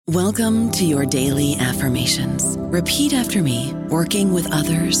Welcome to your daily affirmations. Repeat after me. Working with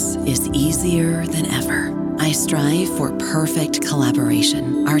others is easier than ever. I strive for perfect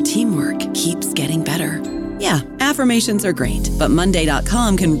collaboration. Our teamwork keeps getting better. Yeah, affirmations are great, but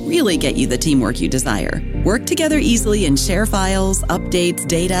Monday.com can really get you the teamwork you desire. Work together easily and share files, updates,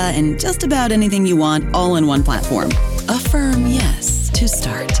 data, and just about anything you want all in one platform. Affirm yes to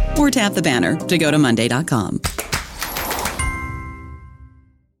start, or tap the banner to go to Monday.com.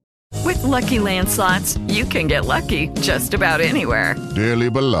 With Lucky Land Slots, you can get lucky just about anywhere. Dearly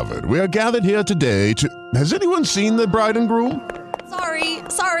beloved, we are gathered here today to... Has anyone seen the bride and groom?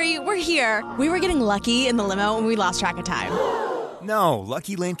 Sorry, we're here. We were getting lucky in the limo and we lost track of time. No,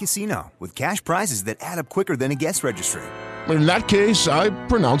 Lucky Land Casino, with cash prizes that add up quicker than a guest registry. In that case, I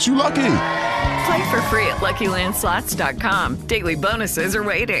pronounce you lucky. Play for free at LuckyLandSlots.com. Daily bonuses are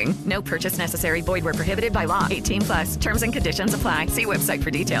waiting. No purchase necessary. Void where prohibited by law. 18+. Terms and conditions apply. See website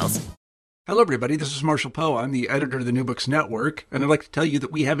for details. Hello, everybody. This is Marshall Poe. I'm the editor of the New Books Network, and I'd like to tell you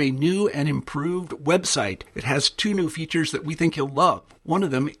that we have a new and improved website. It has 2 new features that we think you'll love. One of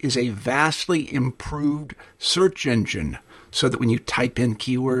them is a vastly improved search engine, so that when you type in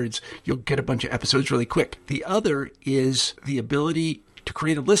keywords, you'll get a bunch of episodes really quick. The other is the ability to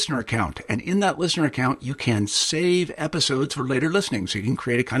create a listener account. And in that listener account, you can save episodes for later listening. So you can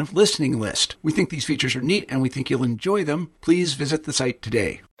create a kind of listening list. We think these features are neat and we think you'll enjoy them. Please visit the site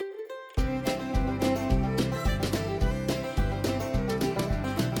today.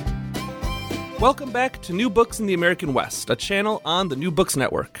 Welcome back to New Books in the American West, a channel on the New Books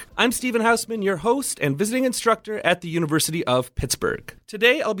Network. I'm Stephen Hausman, your host and visiting instructor at the University of Pittsburgh.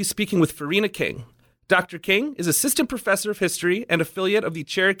 Today, I'll be speaking with Farina King. Dr. King is assistant professor of history and affiliate of the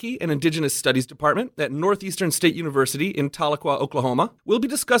Cherokee and Indigenous Studies Department at Northeastern State University in Tahlequah, Oklahoma. We'll be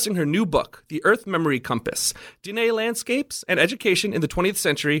discussing her new book, The Earth Memory Compass, DNA Landscapes and Education in the 20th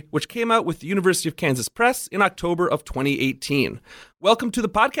Century, which came out with the University of Kansas Press in October of 2018. Welcome to the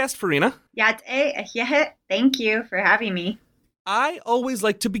podcast, Farina. Thank you for having me. I always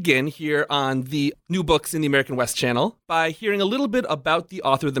like to begin here on the New Books in the American West channel by hearing a little bit about the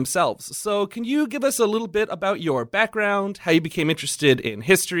author themselves. So can you give us a little bit about your background, how you became interested in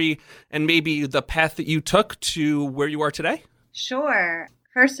history, and maybe the path that you took to where you are today? Sure.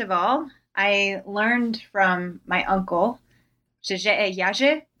 First of all, I learned from my uncle,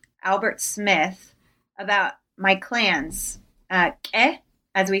 Albert Smith, about my clans.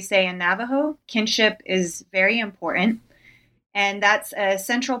 As we say in Navajo, kinship is very important. And that's a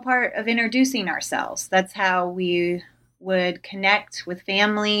central part of introducing ourselves. That's how we would connect with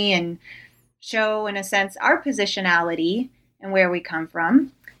family and show, in a sense, our positionality and where we come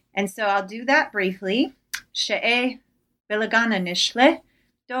from. And so I'll do that briefly. She'e bilagana nishle,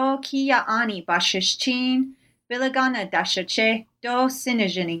 do kia ani bashishchin, bilagana dashache, do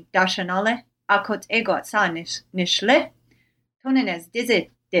sinajini dashanale, akot egot sa nishle, tonenes dizit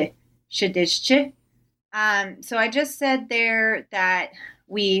de shidishche. So I just said there that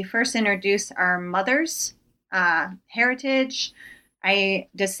we first introduce our mother's heritage. I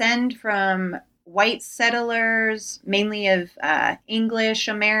descend from white settlers, mainly of English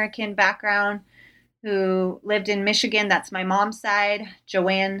American background, who lived in Michigan. That's my mom's side,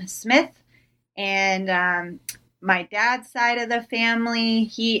 Joanne Smith. And my dad's side of the family,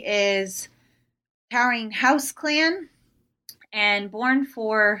 he is Towering House clan and born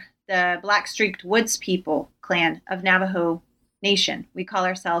for the Black Streaked Woods people clan of Navajo Nation. We call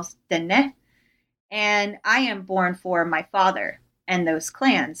ourselves Dene. And I am born for my father and those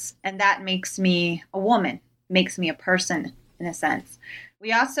clans. And that makes me a woman, makes me a person in a sense.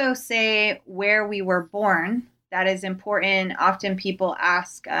 We also say where we were born. That is important. Often people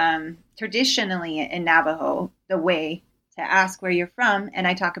ask, traditionally in Navajo, the way to ask where you're from, and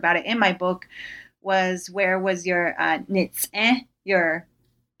I talk about it in my book, was where was your nitse, your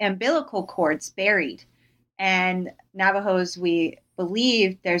umbilical cords buried. And Navajos, we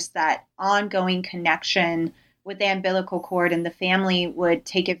believe there's that ongoing connection with the umbilical cord, and the family would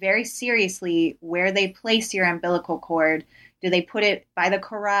take it very seriously where they place your umbilical cord. Do they put it by the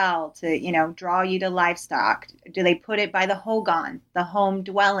corral to, draw you to livestock? Do they put it by the hogan, the home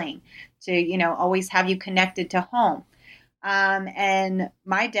dwelling, to, always have you connected to home? And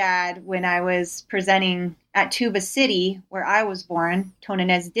my dad, when I was presenting at Tuba City, where I was born,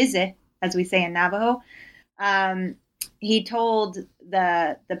 Tonanez Dize, as we say in Navajo, he told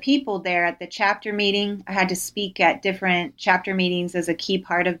the people there at the chapter meeting. I had to speak at different chapter meetings as a key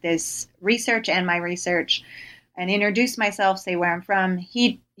part of this research and my research, and introduce myself, say where I'm from.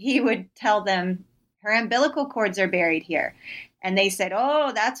 He would tell them, her umbilical cords are buried here. And they said,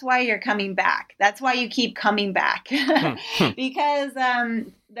 oh, that's why you're coming back. That's why you keep coming back. Because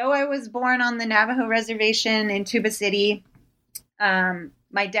though I was born on the Navajo reservation in Tuba City,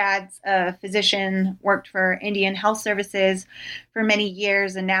 my dad's a physician, worked for Indian Health Services for many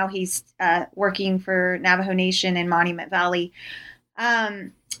years, and now he's working for Navajo Nation in Monument Valley.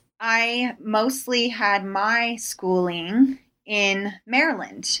 I mostly had my schooling in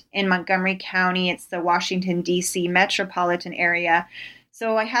Maryland, in Montgomery County. It's the Washington, D.C. metropolitan area.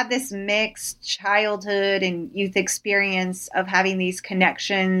 So I had this mixed childhood and youth experience of having these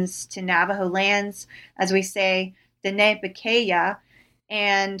connections to Navajo lands, as we say, Dene Bekeya,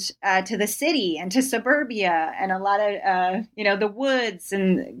 and to the city and to suburbia and a lot of, the woods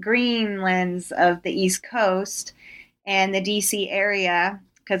and greenlands of the East Coast and the DC area,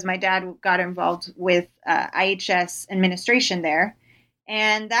 because my dad got involved with IHS administration there.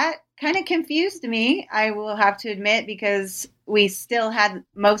 And that kind of confused me, I will have to admit, because we still had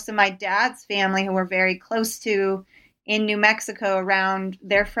most of my dad's family who were very close to in New Mexico around.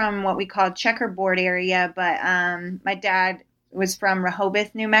 They're from what we call Checkerboard area, but my dad was from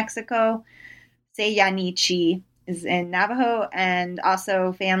Rehoboth, New Mexico. Seyanichi is in Navajo, and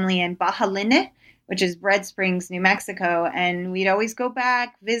also family in Bajaline, which is Bread Springs, New Mexico. And we'd always go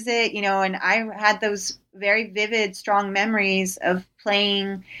back, visit, and I had those very vivid, strong memories of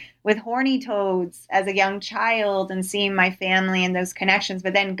playing with horny toads as a young child and seeing my family and those connections,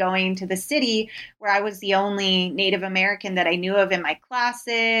 but then going to the city where I was the only Native American that I knew of in my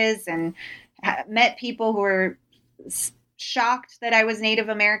classes and met people who were shocked that I was Native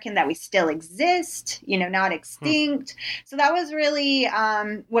American, that we still exist, not extinct. So that was really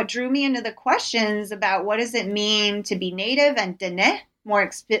what drew me into the questions about what does it mean to be Native and Dene more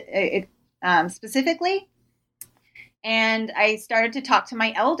specifically. And I started to talk to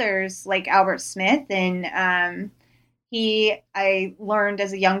my elders like Albert Smith, and I learned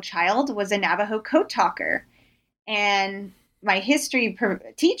as a young child, was a Navajo code talker. And my history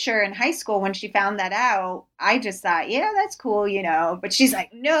teacher in high school, when she found that out, I just thought, yeah, that's cool, But she's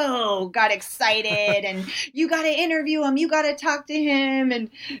like, no, got excited, and you got to interview him, you got to talk to him,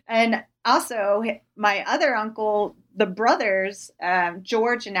 and also my other uncle, the brothers,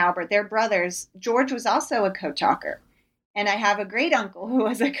 George and Albert, they're brothers. George was also a code talker, and I have a great uncle who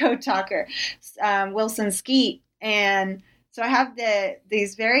was a code talker, Wilson Skeet, and so I have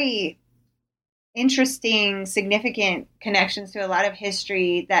these very interesting, significant connections to a lot of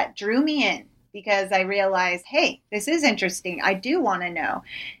history that drew me in, because I realized, hey, this is interesting. I do want to know.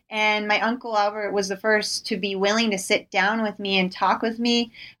 And my uncle Albert was the first to be willing to sit down with me and talk with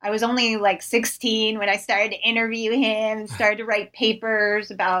me. I was only like 16 when I started to interview him and started to write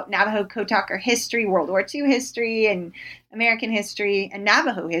papers about Navajo code talker history, World War II history, and American history, and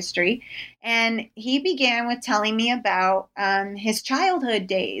Navajo history. And he began with telling me about his childhood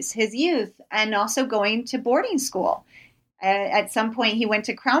days, his youth, and also going to boarding school. At some point, he went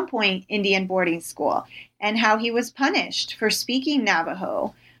to Crown Point Indian boarding school, and how he was punished for speaking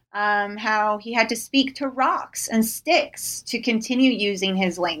Navajo, how he had to speak to rocks and sticks to continue using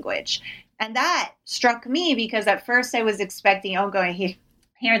his language. And that struck me, because at first I was expecting, going to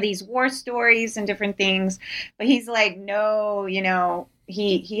hear these war stories and different things. But he's like, no,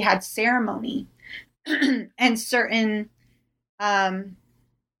 he had ceremony and certain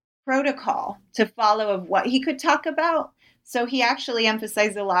protocol to follow of what he could talk about. So he actually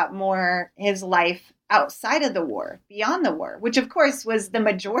emphasized a lot more his life outside of the war, beyond the war, which of course was the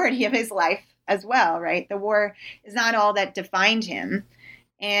majority of his life as well, right? The war is not all that defined him.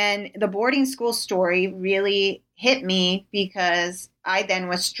 And the boarding school story really hit me, because I then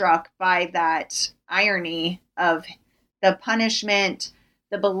was struck by that irony of the punishment,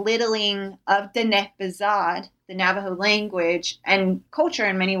 the belittling of Dene Bezad, the Navajo language and culture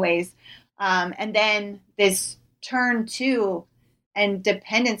in many ways. And then this turn to and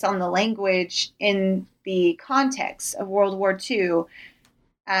dependence on the language in the context of World War II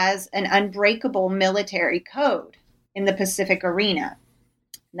as an unbreakable military code in the Pacific arena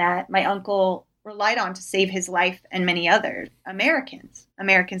that my uncle relied on to save his life and many other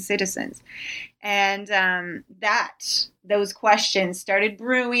American citizens. And those questions started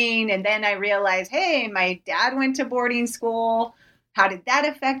brewing. And then I realized, hey, my dad went to boarding school. How did that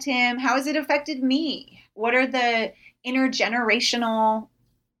affect him? How has it affected me? What are the intergenerational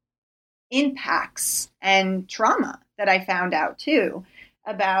impacts and trauma that I found out too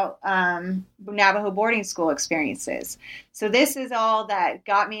about Navajo boarding school experiences? So this is all that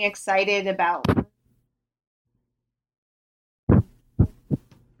got me excited about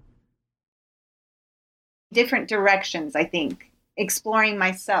different directions, I think, exploring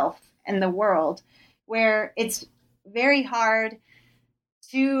myself and the world, where it's very hard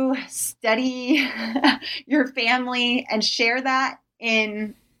to study your family and share that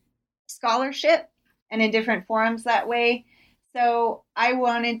in scholarship and in different forums that way. So I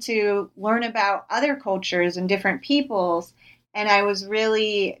wanted to learn about other cultures and different peoples. And I was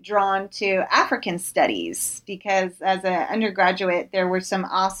really drawn to African studies because as an undergraduate, there were some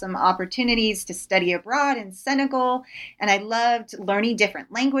awesome opportunities to study abroad in Senegal. And I loved learning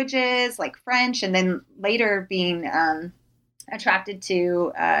different languages like French, and then later being attracted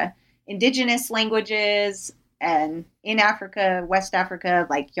to indigenous languages and in Africa, West Africa,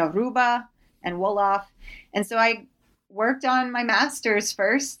 like Yoruba and Wolof. And so I worked on my master's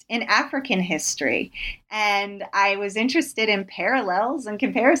first in African history. And I was interested in parallels and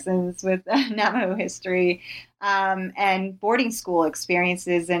comparisons with Navajo history and boarding school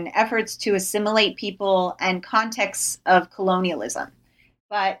experiences and efforts to assimilate people and contexts of colonialism.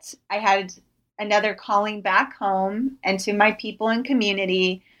 But I had another calling back home and to my people and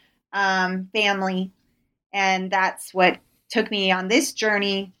community, family. And that's what took me on this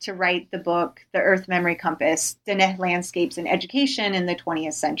journey to write the book, The Earth Memory Compass, Diné Landscapes in Education in the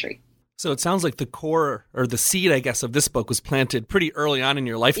 20th Century. So it sounds like the core or the seed, I guess, of this book was planted pretty early on in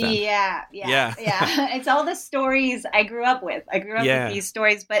your life then. Yeah. It's all the stories I grew up with. I grew up with these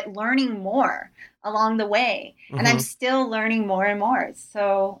stories, but learning more along the way. And I'm still learning more and more.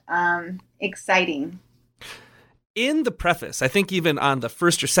 So exciting. In the preface, I think even on the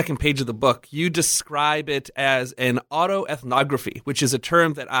first or second page of the book, you describe it as an autoethnography, which is a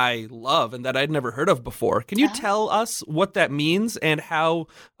term that I love and that I'd never heard of before. Can you tell us what that means and how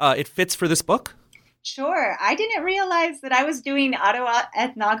it fits for this book? Sure. I didn't realize that I was doing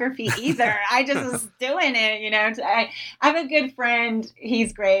autoethnography either. I just was doing it, I have a good friend.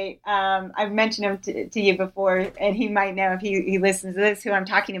 He's great. I've mentioned him to you before, and he might know if he listens to this, who I'm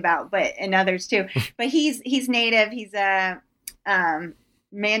talking about, and others too. But he's native. He's a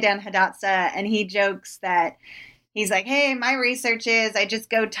Mandan Hidatsa, and he jokes that he's like, hey, my research is I just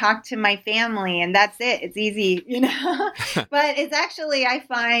go talk to my family and that's it. It's easy, but it's actually, I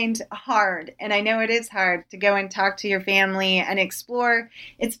find hard. And I know it is hard to go and talk to your family and explore.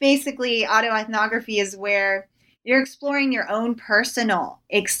 It's basically autoethnography is where you're exploring your own personal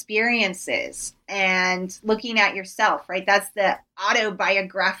experiences and looking at yourself, right? That's the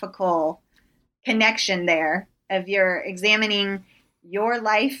autobiographical connection there of you're examining your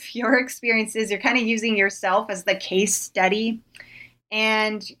life, your experiences. You're kind of using yourself as the case study,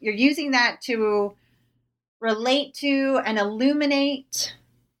 and you're using that to relate to and illuminate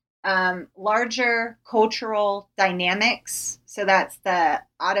larger cultural dynamics. So that's the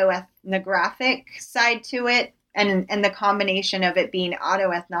autoethnographic side to it, and the combination of it being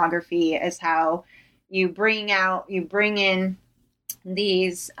autoethnography is how you bring in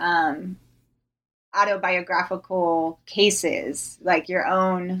these autobiographical cases, like your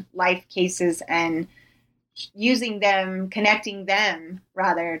own life cases, and connecting them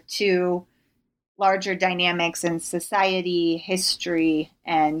rather to larger dynamics in society, history,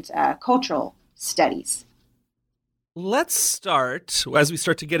 and cultural studies. Let's start, as we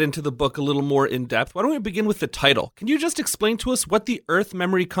start to get into the book a little more in depth, why don't we begin with the title? Can you just explain to us what the Earth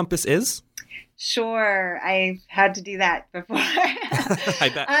Memory Compass is? Sure. I've had to do that before.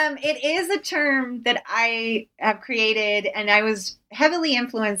 I bet. It is a term that I have created, and I was heavily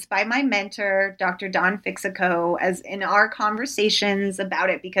influenced by my mentor, Dr. Don Fixico, as in our conversations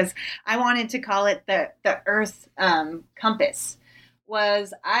about it, because I wanted to call it the Earth Compass.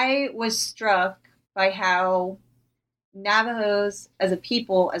 I was struck by how Navajos as a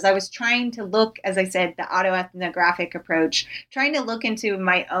people, as I was trying to look, as I said, the autoethnographic approach, trying to look into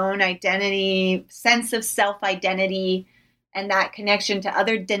my own identity, sense of self-identity, and that connection to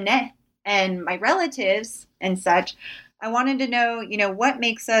other Diné and my relatives and such. I wanted to know, what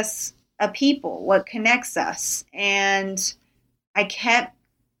makes us a people, what connects us. And I kept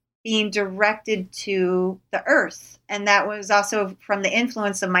being directed to the earth. And that was also from the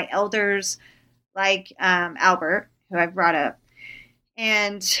influence of my elders, like Albert, who I've brought up.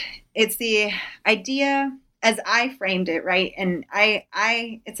 And it's the idea as I framed it, right? And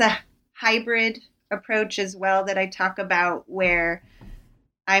it's a hybrid approach as well that I talk about, where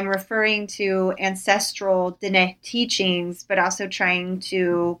I'm referring to ancestral Diné teachings, but also trying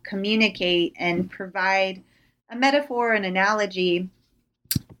to communicate and provide a metaphor, an analogy.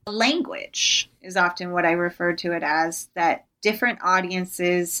 Language is often what I refer to it as, that different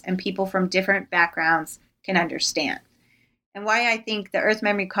audiences and people from different backgrounds can understand. And why I think the Earth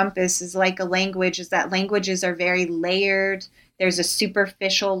Memory Compass is like a language is that languages are very layered. There's a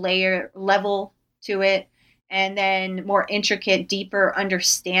superficial level to it, and then more intricate, deeper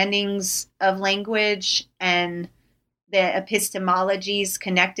understandings of language and the epistemologies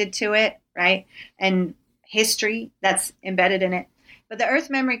connected to it, right? And history that's embedded in it. But the Earth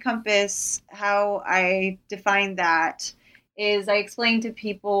Memory Compass, how I define that is I explain to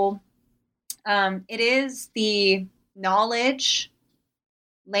people it is the knowledge,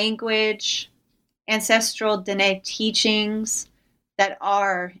 language, ancestral Dene teachings that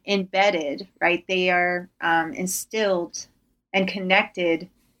are embedded, right? They are instilled and connected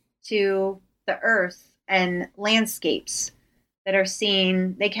to the earth and landscapes that are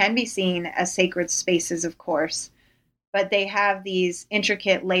seen. They can be seen as sacred spaces, of course, but they have these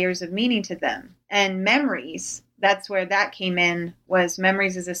intricate layers of meaning to them. And memories, that's where that came in, was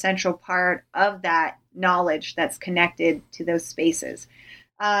memories is a central part of that knowledge that's connected to those spaces.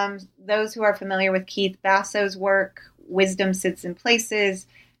 Those who are familiar with Keith Basso's work, Wisdom Sits in Places,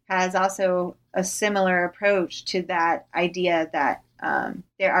 has also a similar approach to that idea that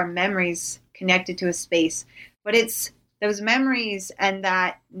there are memories connected to a space, but it's those memories and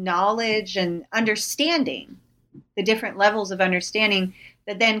that knowledge and understanding, the different levels of understanding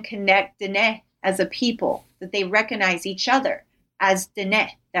that then connect Dene as a people, that they recognize each other as Dene,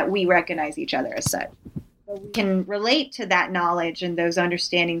 that we recognize each other as such. So we can relate to that knowledge and those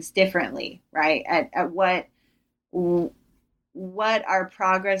understandings differently, right? At what our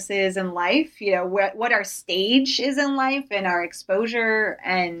progress is in life, what our stage is in life and our exposure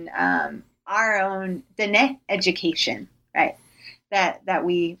and our own Dene education, right? That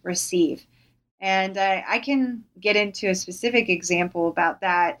we receive. And I can get into a specific example about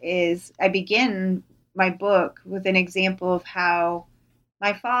that. Is I begin my book with an example of how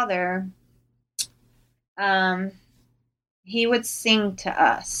my father, he would sing to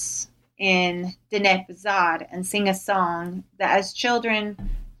us in Dene Bazad and sing a song that as children,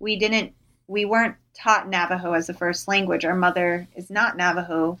 we weren't taught Navajo as a first language. Our mother is not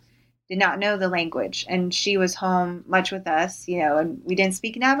Navajo, did not know the language, and she was home much with us, and we didn't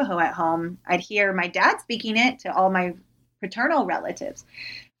speak Navajo at home. I'd hear my dad speaking it to all my paternal relatives.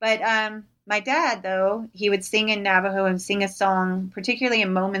 But my dad, though, he would sing in Navajo and sing a song, particularly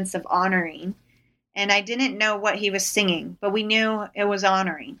in moments of honoring. And I didn't know what he was singing, but we knew it was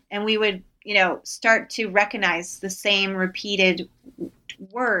honoring. And we would, start to recognize the same repeated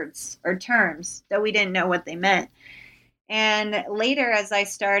words or terms, though we didn't know what they meant. And later, as I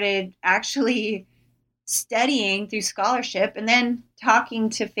started actually studying through scholarship and then talking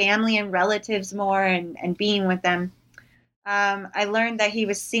to family and relatives more and being with them, I learned that he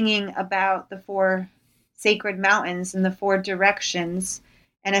was singing about the 4 sacred mountains and the 4 directions,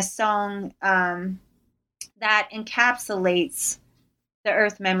 and a song that encapsulates the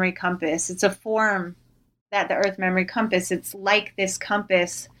Earth Memory Compass. It's a form that the Earth Memory Compass, it's like this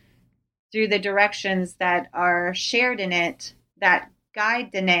compass through the directions that are shared in it that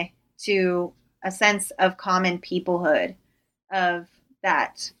guide Dene to a sense of common peoplehood, of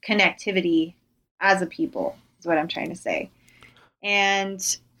that connectivity as a people, is what I'm trying to say. And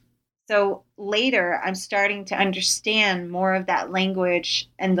so later, I'm starting to understand more of that language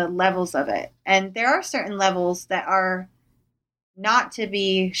and the levels of it. And there are certain levels that are not to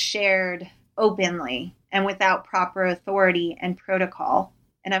be shared openly and without proper authority and protocol.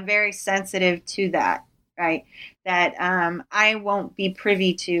 And I'm very sensitive to that, right? That I won't be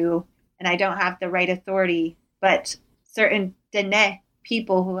privy to, and I don't have the right authority, but certain Dene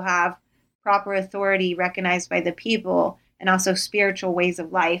people who have proper authority recognized by the people and also spiritual ways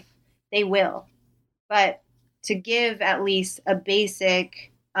of life, they will. But to give at least a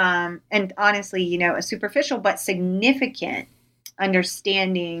basic and honestly, a superficial but significant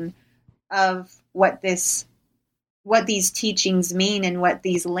understanding of what these teachings mean and what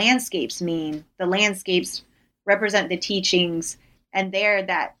these landscapes mean. The landscapes represent the teachings, and they're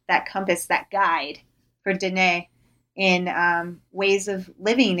that compass, that guide for Dene in ways of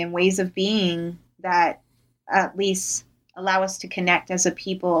living and ways of being that at least allow us to connect as a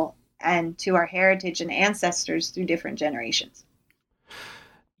people and to our heritage and ancestors through different generations.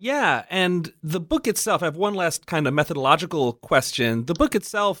 Yeah, and the book itself, I have one last kind of methodological question. The book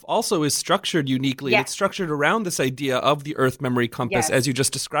itself also is structured uniquely. Yes. It's structured around this idea of the Earth Memory Compass, Yes. as you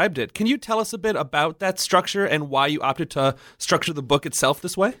just described it. Can you tell us a bit about that structure and why you opted to structure the book itself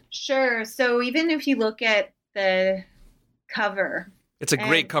this way? Sure. So even if you look at the cover, it's a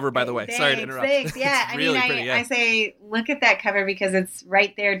great cover, by the way. Sorry to interrupt. Thanks. Yeah, It's really pretty, yeah. I say look at that cover because it's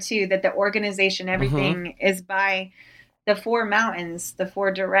right there too, that the organization, everything is by the 4 mountains, the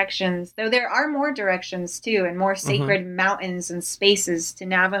 4 directions, though there are more directions too, and more sacred mountains and spaces to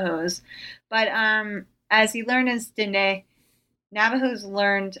Navajos. But as you learn as Dene, Navajos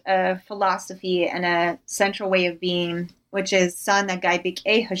learned a philosophy and a central way of being, which is San Nagaibik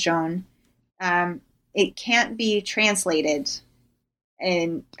E Hajon. It can't be translated.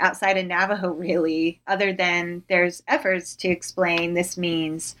 in outside of Navajo, really, other than there's efforts to explain this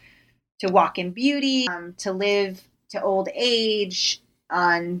means to walk in beauty, to live to old age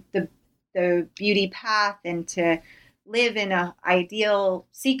on the beauty path, and to live in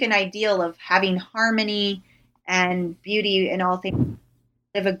seek an ideal of having harmony and beauty in all things,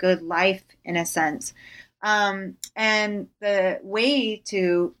 live a good life in a sense. And the way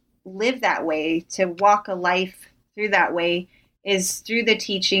to live that way, to walk a life through that way, is through the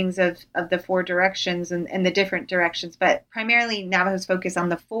teachings of the four directions and the different directions, but primarily Navajo's focus on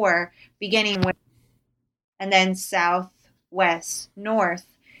the four, beginning with, and then south, west, north.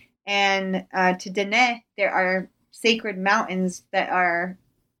 And to Dene, there are sacred mountains that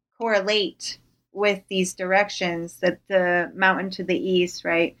correlate with these directions, that the mountain to the east,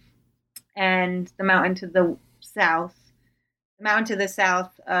 right, and the mountain to the south. The mountain to the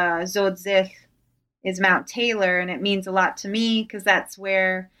south, Zotzil, is Mount Taylor, and it means a lot to me because that's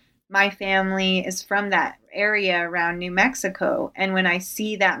where my family is from, that area around New Mexico. And when I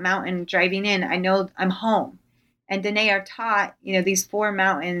see that mountain driving in, I know I'm home. And Dene are taught, these four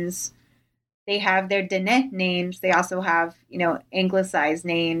mountains, they have their Dene names. They also have, anglicized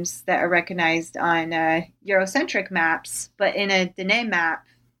names that are recognized on Eurocentric maps. But in a Dene map,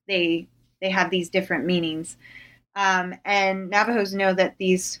 they have these different meanings. And Navajos know that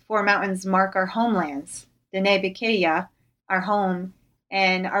these four mountains mark our homelands, Dene Bikeya, our home,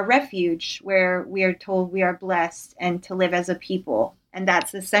 and our refuge, where we are told we are blessed and to live as a people. And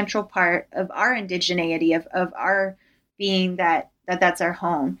that's the central part of our indigeneity, of our being, that's our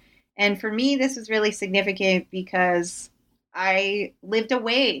home. And for me, this is really significant because I lived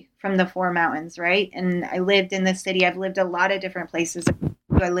away from the four mountains, right? And I lived in the city. I've lived a lot of different places.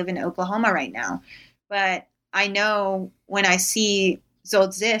 I live in Oklahoma right now. But I know when I see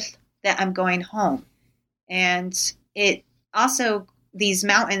Zotzil that I'm going home. And it also, these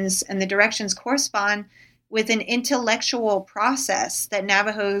mountains and the directions correspond with an intellectual process that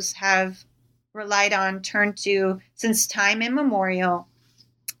Navajos have relied on, turned to since time immemorial,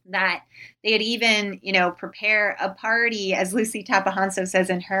 that they had even, prepare a party, as Lucy Tapahanso says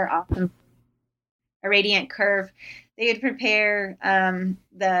in her awesome A Radiant Curve. They would prepare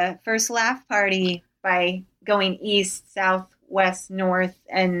the first laugh party by going east, south, west, north,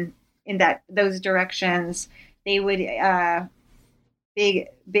 and in those directions. They would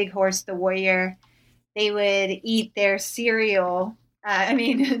Big Horse the Warrior. They would eat their cereal,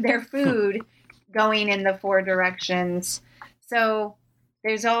 their food, going in the four directions. So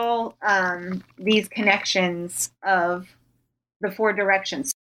there's all these connections of the four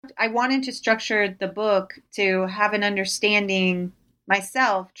directions. I wanted to structure the book to have an understanding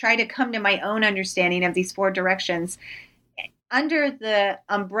myself, try to come to my own understanding of these four directions under the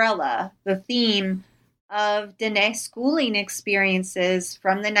umbrella, the theme of Dene schooling experiences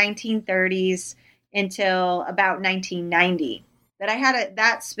from the 1930s until about 1990. That I had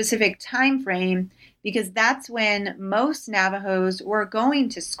that specific time frame because that's when most Navajos were going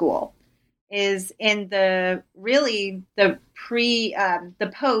to school, is in the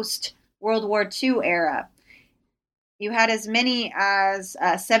post World War II era. You had as many as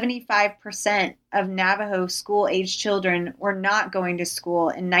 75% of Navajo school-age children were not going to school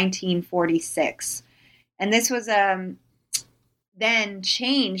in 1946. And this was then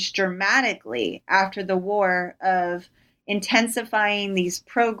changed dramatically after the war, of intensifying these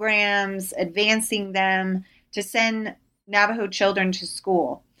programs, advancing them to send Navajo children to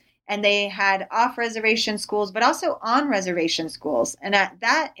school. And they had off-reservation schools, but also on-reservation schools. And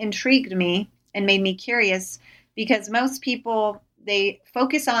that intrigued me and made me curious, because most people, they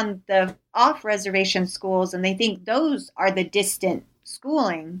focus on the off-reservation schools and they think those are the distant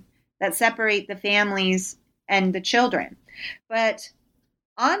schooling that separate the families and the children. But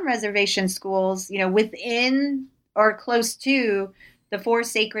on-reservation schools, within or close to the four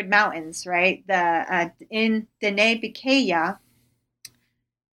sacred mountains, right? In Dene Bikeya,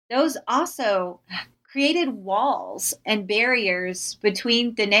 those also created walls and barriers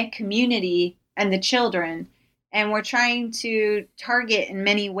between the Dene community and the children, and were trying to target in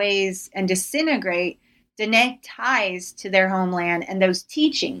many ways and disintegrate Dene ties to their homeland and those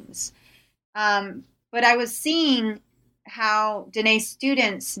teachings. But I was seeing how Dene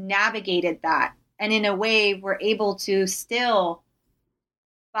students navigated that, and in a way were able to still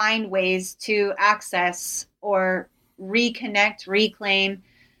find ways to access or reconnect, reclaim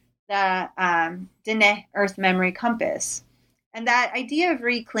the Dene Earth Memory Compass. And that idea of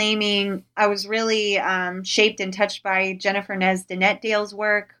reclaiming, I was really shaped and touched by Jennifer Nez Dinetdale's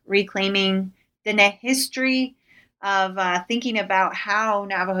work, reclaiming Dene history, of thinking about how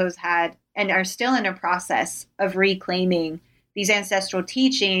Navajos had and are still in a process of reclaiming these ancestral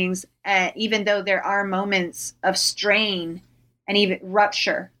teachings, even though there are moments of strain and even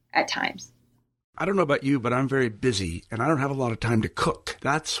rupture at times. I don't know about you, but I'm very busy and I don't have a lot of time to cook.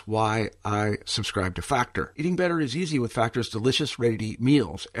 That's why I subscribe to Factor. Eating better is easy with Factor's delicious, ready-to-eat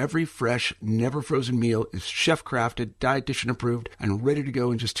meals. Every fresh, never frozen meal is chef-crafted, dietitian approved, and ready to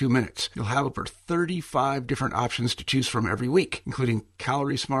go in just 2 minutes. You'll have over 35 different options to choose from every week, including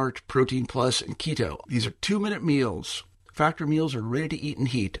Calorie Smart, Protein Plus, and Keto. These are 2-minute meals. Factor meals are ready to eat and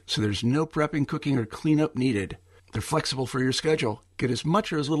heat, so there's no prepping, cooking, or cleanup needed. They're flexible for your schedule. Get as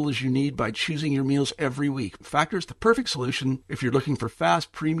much or as little as you need by choosing your meals every week. Factor is the perfect solution if you're looking for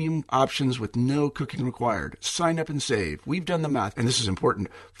fast, premium options with no cooking required. Sign up and save. We've done the math, and this is important.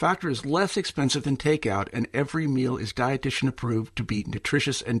 Factor is less expensive than takeout, and every meal is dietitian approved to be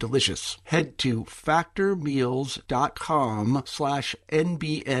nutritious and delicious. Head to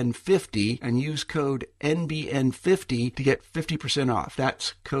factormeals.com/NBN50 and use code NBN50 to get 50% off.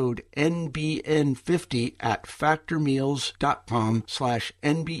 That's code NBN50 at factormeals.com/NBN50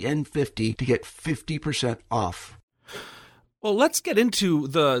 to get 50% off. Well, let's get into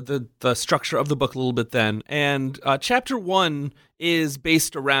the structure of the book a little bit then. And chapter 1 is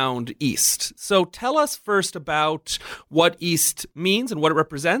based around East. So tell us first about what East means and what it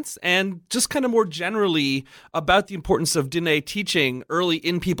represents, and just kind of more generally about the importance of Diné teaching early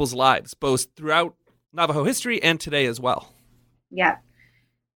in people's lives, both throughout Navajo history and today as well. Yeah.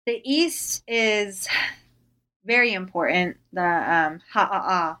 The East is very important, the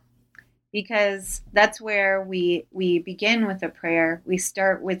ha'a'a, because that's where we begin with a prayer. We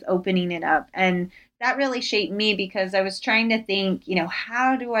start with opening it up. And that really shaped me because I was trying to think,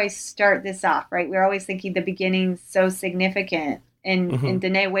 how do I start this off, right? We're always thinking the beginning's so significant. In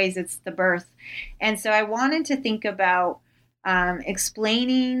Diné ways, it's the birth. And so I wanted to think about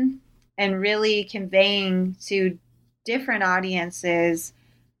explaining and really conveying to different audiences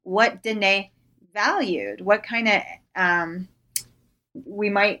what Diné valued, what kind of we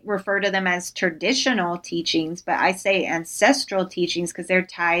might refer to them as traditional teachings, but I say ancestral teachings because they're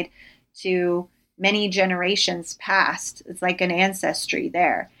tied to many generations past. It's like an ancestry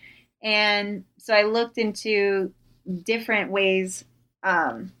there. And so I looked into different ways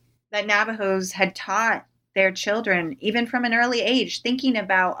that Navajos had taught their children, even from an early age, thinking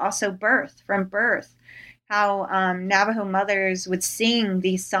about also from birth. How Navajo mothers would sing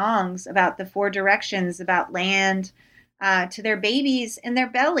these songs about the 4 directions, about land, to their babies in their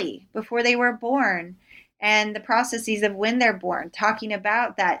belly before they were born, and the processes of when they're born, talking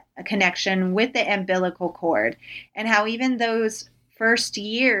about that connection with the umbilical cord, and how even those first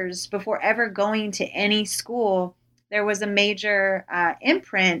years before ever going to any school, there was a major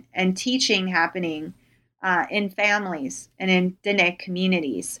imprint and teaching happening in families and in Diné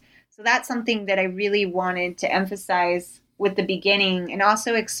communities. So that's something that I really wanted to emphasize with the beginning, and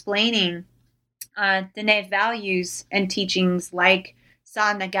also explaining Diné values and teachings like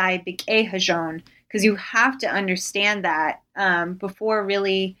Sa Nagai Bik'e Hajon, because you have to understand that before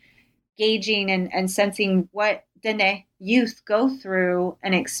really gauging and sensing what Diné youth go through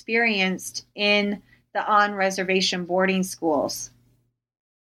and experienced in the on-reservation boarding schools.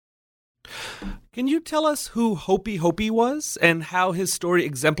 Can you tell us who Hopi Hopi was and how his story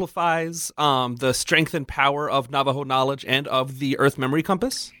exemplifies the strength and power of Navajo knowledge and of the Earth Memory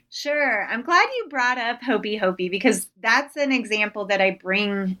Compass? Sure. I'm glad you brought up Hopi Hopi because that's an example that I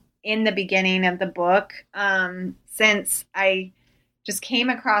bring in the beginning of the book. Since I just came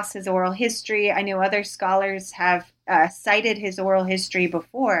across his oral history, I know other scholars have cited his oral history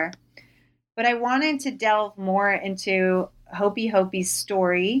before, but I wanted to delve more into Hopi Hopi's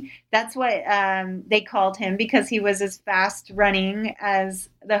story. That's what they called him because he was as fast running as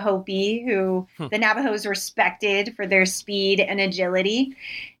the Hopi, who the Navajos respected for their speed and agility.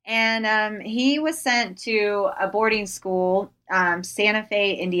 And he was sent to a boarding school, Santa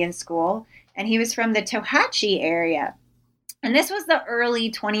Fe Indian School, and he was from the Tohatchi area. And this was the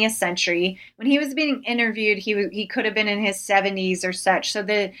early 20th century. When he was being interviewed, he could have been in his 70s or such. So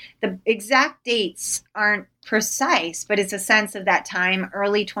the exact dates aren't precise, but it's a sense of that time,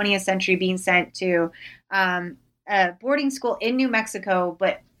 early 20th century, being sent to a boarding school in New Mexico,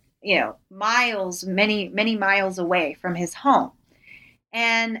 but miles, many miles away from his home.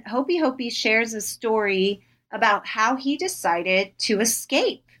 And Hopi Hopi shares a story about how he decided to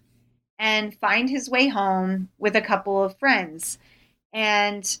escape and find his way home with a couple of friends.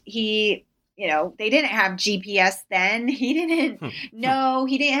 And he, they didn't have GPS then. He didn't know,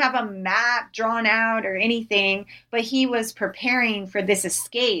 he didn't have a map drawn out or anything, but he was preparing for this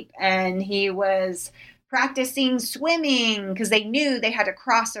escape. And he was practicing swimming because they knew they had to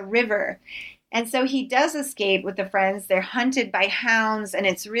cross a river. And so he does escape with the friends. They're hunted by hounds, and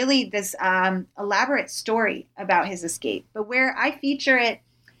it's really this elaborate story about his escape. But where I feature it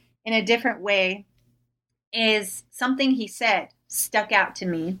in a different way is something he said stuck out to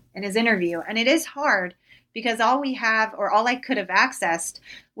me in his interview. And it is hard because all we have, or all I could have accessed,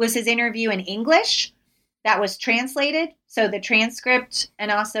 was his interview in English that was translated. So the transcript,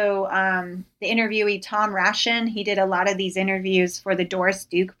 and also the interviewee, Tom Rashin, he did a lot of these interviews for the Doris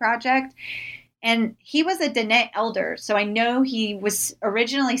Duke Project. And he was a Diné elder. So I know he was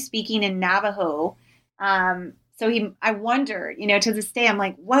originally speaking in Navajo. I wonder, to this day, I'm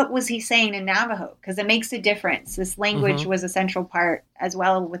like, what was he saying in Navajo? Because it makes a difference. This language was a central part as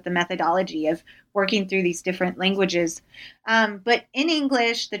well with the methodology of working through these different languages. But in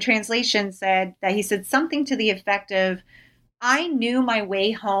English, the translation said that he said something to the effect of, I knew my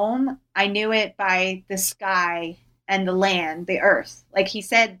way home. I knew it by the sky and the land, the earth. Like he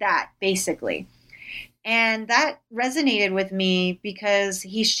said that basically. And that resonated with me because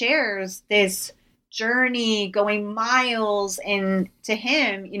he shares this journey going miles into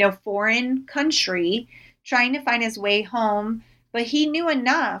him, foreign country, trying to find his way home. But he knew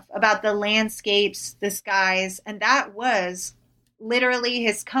enough about the landscapes, the skies, and that was literally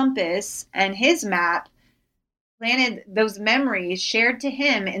his compass and his map planted those memories shared to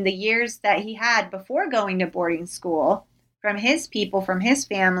him in the years that he had before going to boarding school from his people, from his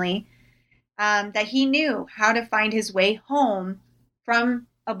family, that he knew how to find his way home from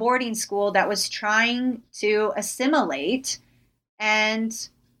a boarding school that was trying to assimilate and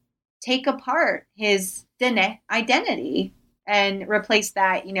take apart his Diné identity and replace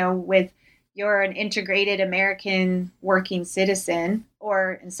that, with you're an integrated American working citizen,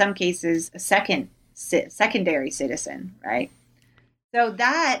 or in some cases, a secondary citizen, right? So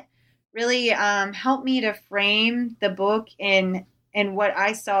that really helped me to frame the book in what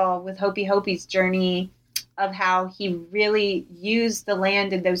I saw with Hopi Hopi's journey of how he really used the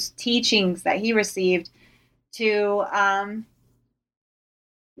land and those teachings that he received to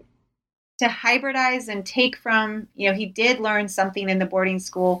hybridize and take from, he did learn something in the boarding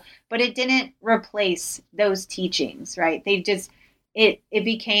school, but it didn't replace those teachings, right? They just, it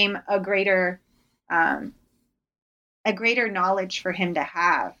became a greater knowledge for him to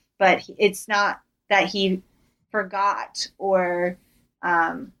have, but it's not that he forgot or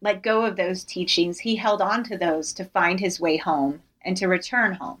let go of those teachings. He held on to those to find his way home and to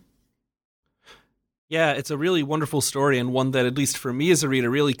return home. Yeah, it's a really wonderful story, and one that, at least for me as a reader,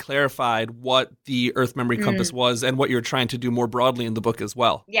 really clarified what the Earth Memory Compass was and what you're trying to do more broadly in the book as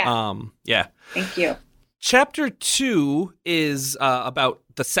well. Yeah. Thank you. Chapter 2 is about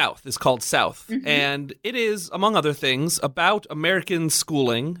the South. It's called South. And it is, among other things, about American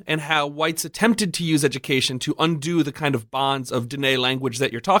schooling and how whites attempted to use education to undo the kind of bonds of Diné language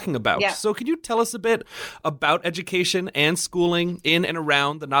that you're talking about. Yeah. So could you tell us a bit about education and schooling in and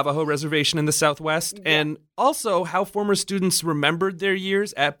around the Navajo Reservation in the Southwest? Yeah. And also how former students remembered their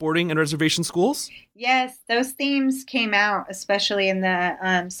years at boarding and reservation schools? Yes, those themes came out, especially in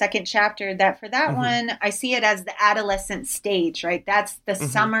the second chapter. That for that one, I see it as the adolescent stage, right? That's the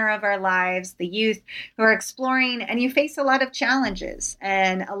summer of our lives, the youth who are exploring, and you face a lot of challenges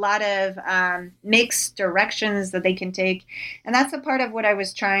and a lot of mixed directions that they can take. And that's a part of what I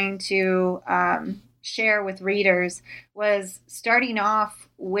was trying to share with readers, was starting off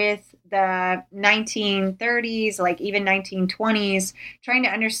with the 1930s, like even 1920s, trying to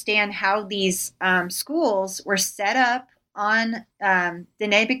understand how these schools were set up on Diné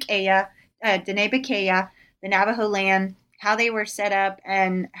Bikéyah, the Navajo land, how they were set up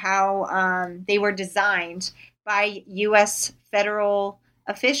and how they were designed by U.S. federal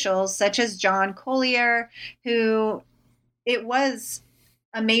officials such as John Collier, who it was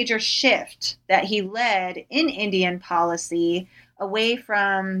a major shift that he led in Indian policy away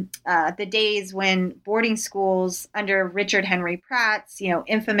from the days when boarding schools under Richard Henry Pratt's,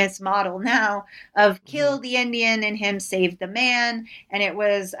 infamous model now of kill the Indian and him save the man. And it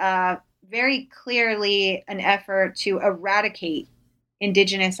was very clearly an effort to eradicate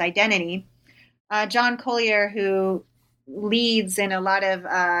Indigenous identity. John Collier, who leads in a lot of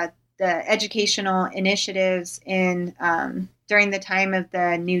the educational initiatives in during the time of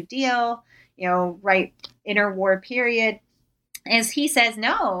the New Deal, right interwar period, as he says,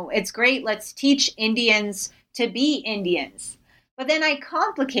 no, it's great. Let's teach Indians to be Indians. But then I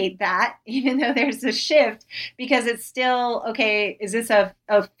complicate that, even though there's a shift, because it's still, okay, is this a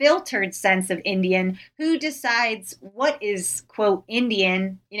filtered sense of Indian? Who decides what is, quote,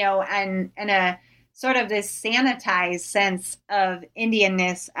 Indian, and a sort of this sanitized sense of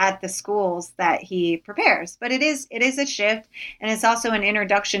Indianness at the schools that he prepares. But it is a shift, and it's also an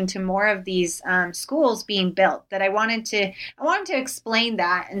introduction to more of these schools being built. That I wanted to explain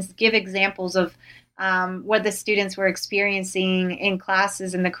that and give examples of what the students were experiencing in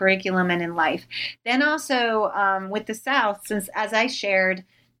classes, in the curriculum, and in life. Then also with the South, since as I shared,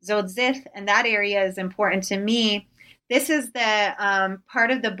 Zotzith and that area is important to me. This is the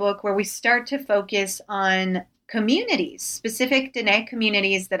part of the book where we start to focus on communities, specific Dene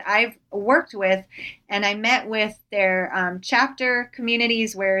communities that I've worked with, and I met with their chapter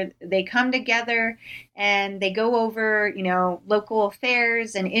communities where they come together and they go over, local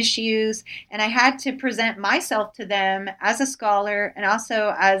affairs and issues, and I had to present myself to them as a scholar, and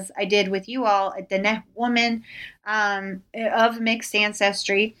also, as I did with you all, a Dene woman of mixed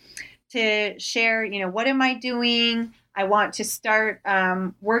ancestry, to share, what am I doing? I want to start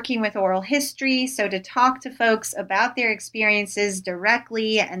working with oral history, so to talk to folks about their experiences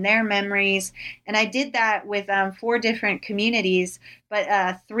directly and their memories. And I did that with 4 different communities,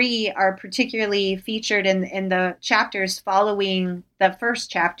 but 3 are particularly featured in the chapters following the first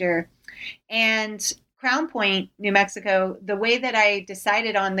chapter. And Crown Point, New Mexico, the way that I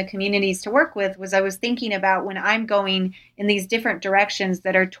decided on the communities to work with was I was thinking about when I'm going in these different directions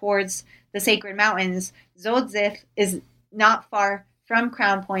that are towards the Sacred Mountains. Zotzith is not far from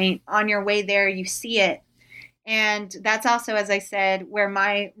Crown Point. On your way there, you see it. And that's also, as I said, where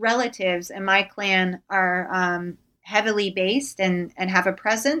my relatives and my clan are heavily based and have a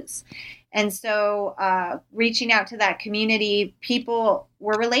presence. And so reaching out to that community, people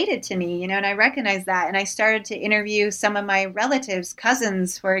were related to me, and I recognized that. And I started to interview some of my relatives,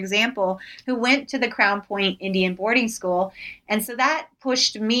 cousins, for example, who went to the Crown Point Indian boarding school. And so that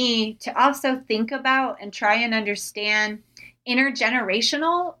pushed me to also think about and try and understand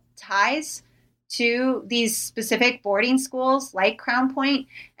intergenerational ties to these specific boarding schools like Crown Point,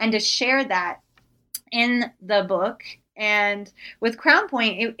 and to share that in the book. And with Crown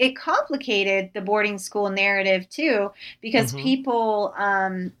Point, it complicated the boarding school narrative too, because people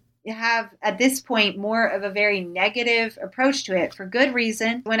have at this point more of a very negative approach to it, for good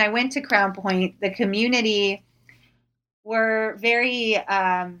reason. When I went to Crown Point, the community were very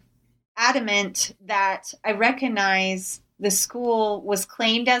adamant that I recognize the school was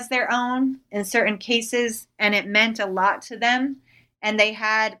claimed as their own in certain cases, and it meant a lot to them. And they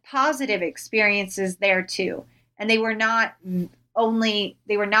had positive experiences there too. And they were not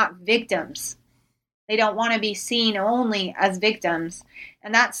victims. They don't want to be seen only as victims.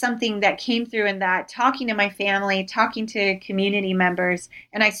 And that's something that came through in that, talking to my family, talking to community members,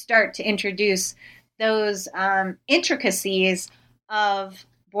 and I start to introduce those intricacies of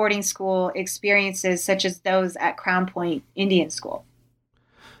boarding school experiences, such as those at Crown Point Indian School.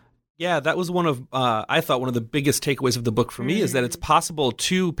 Yeah, that was I thought one of the biggest takeaways of the book for me is that it's possible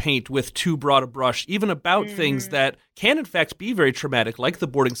to paint with too broad a brush, even about things that can in fact be very traumatic, like the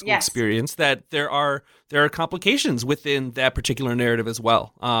boarding school experience, that there are complications within that particular narrative as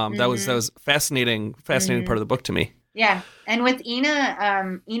well. That was fascinating part of the book to me. Yeah. And with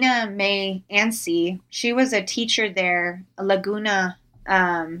Ina May Ansey, she was a teacher there, Laguna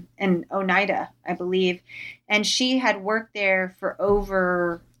in Oneida, I believe. And she had worked there for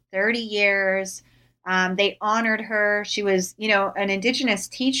over 30 years. They honored her. She was, an Indigenous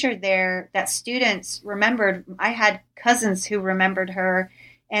teacher there that students remembered. I had cousins who remembered her.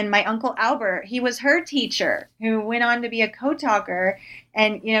 And my Uncle Albert, he was her teacher who went on to be a co-talker.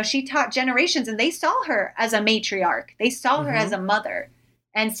 And, she taught generations, and they saw her as a matriarch. They saw her as a mother.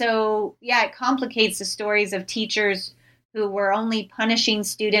 And so, it complicates the stories of teachers who were only punishing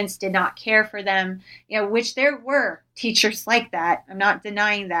students, did not care for them, which there were teachers like that. I'm not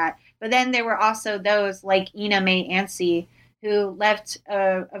denying that. But then there were also those like Ina May Ansey, who left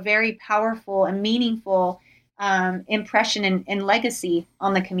a very powerful and meaningful impression and legacy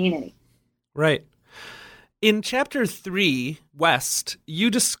on the community. Right. In Chapter 3, West, you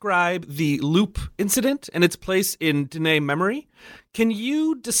describe the Loop incident and its place in Dene memory. Can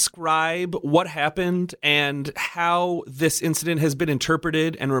you describe what happened and how this incident has been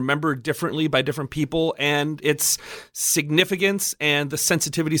interpreted and remembered differently by different people, and its significance and the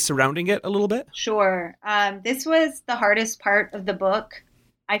sensitivity surrounding it a little bit? Sure. This was the hardest part of the book.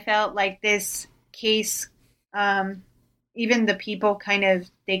 I felt like this case, even the people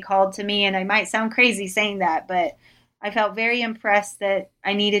they called to me, and I might sound crazy saying that, but I felt very impressed that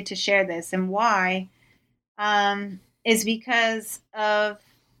I needed to share this. And why is because of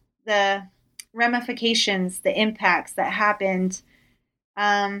the ramifications, the impacts that happened.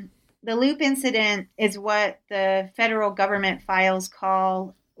 The Loop incident is what the federal government files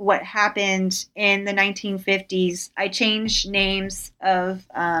call what happened in the 1950s. I changed names of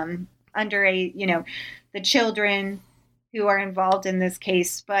the children who are involved in this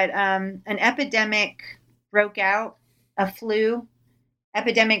case. But an epidemic broke out, a flu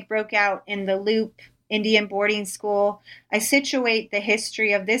epidemic broke out in the Loop Indian boarding school. I situate the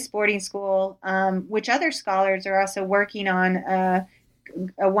history of this boarding school, which other scholars are also working on.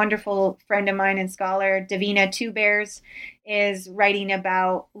 A wonderful friend of mine and scholar, Davina Two Bears, is writing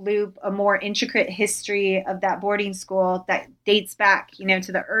about Loop, a more intricate history of that boarding school that dates back, to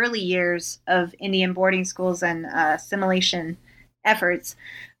the early years of Indian boarding schools and assimilation efforts.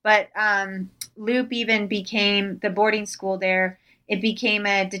 But Loop even became, the boarding school there, it became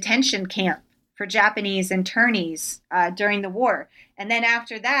a detention camp for Japanese internees during the war. And then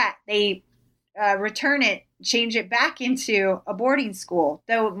after that, they change it back into a boarding school,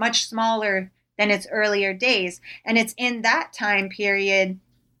 though much smaller than its earlier days. And it's in that time period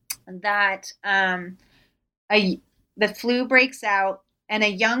that the flu breaks out and a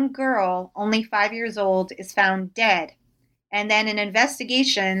young girl, only 5 years old, is found dead. And then an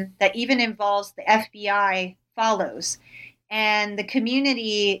investigation that even involves the FBI follows. And the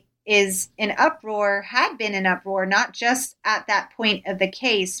community is in uproar, had been in uproar, not just at that point of the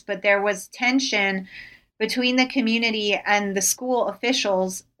case, but there was tension between the community and the school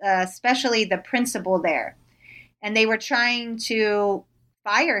officials, especially the principal there. And they were trying to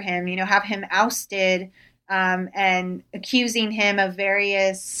fire him, have him ousted, and accusing him of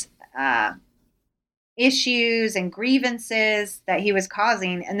various issues and grievances that he was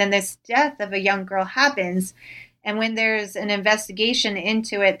causing. And then this death of a young girl happens. And when there's an investigation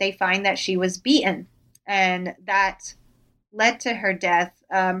into it, they find that she was beaten. And that led to her death,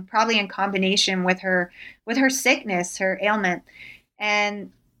 probably in combination with her sickness, her ailment.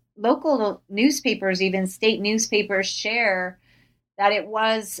 And local newspapers, even state newspapers, share that it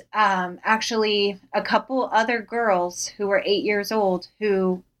was actually a couple other girls who were 8 years old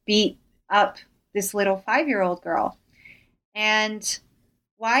who beat up this little 5-year-old girl. And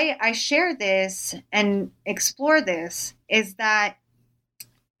why I share this and explore this is that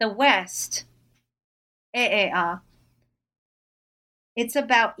the West, it's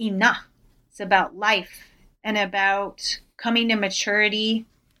about ina. It's about life and about coming to maturity,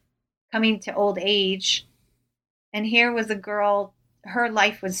 coming to old age. And here was a girl, her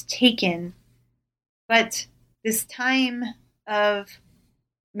life was taken. But this time of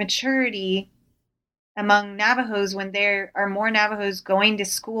maturity among Navajos, when there are more Navajos going to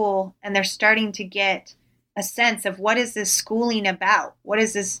school and they're starting to get a sense of what is this schooling about? What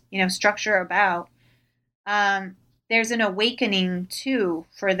is this, structure about? There's an awakening too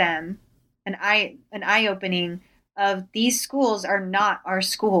for them, an eye-opening of these schools are not our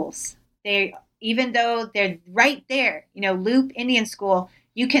schools. Even though they're right there, Loop Indian School,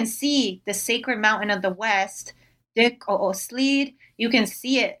 you can see the sacred mountain of the West, Dik O'Slid, you can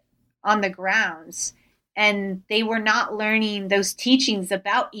see it on the grounds. And they were not learning those teachings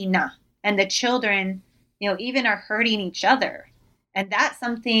about Ina. And the children, even are hurting each other. And that's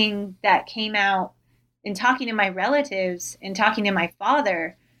something that came out in talking to my relatives and talking to my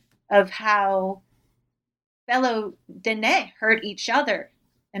father of how fellow Dene hurt each other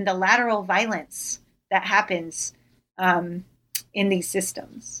and the lateral violence that happens in these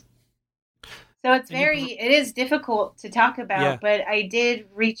systems. So it is difficult to talk about, but I did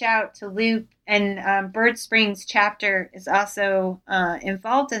reach out to Loop, and Bird Springs chapter is also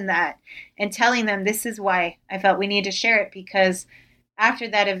involved in that, and telling them this is why I felt we need to share it, because after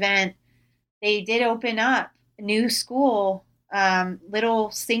that event, they did open up a new school, Little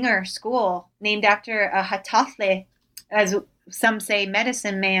Singer School, named after a Hatathle, as some say,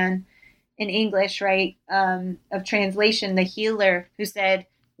 medicine man in English, right, of translation, the healer, who said,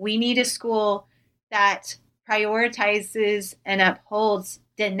 we need a school that prioritizes and upholds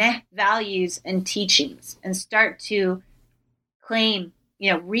Dene values and teachings and start to reclaim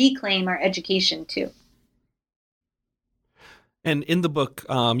our education too. And in the book,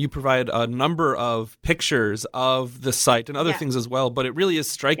 you provide a number of pictures of the site and other things as well. But it really is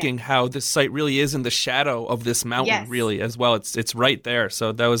striking how this site really is in the shadow of this mountain, really, as well. It's right there. So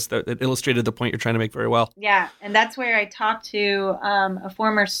it illustrated the point you're trying to make very well. Yeah, and that's where I talked to a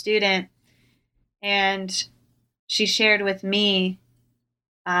former student, and she shared with me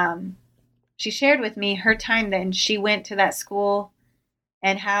her time that she went to that school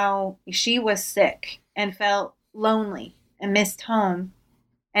and how she was sick and felt lonely and missed home.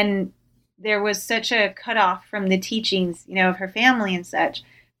 And there was such a cutoff from the teachings, of her family and such.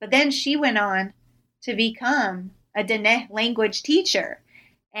 But then she went on to become a Dene language teacher.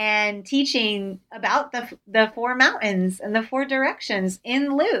 and teaching about the four mountains and the four directions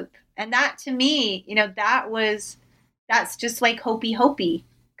in loop. And that to me, that's just like Hopi Hopi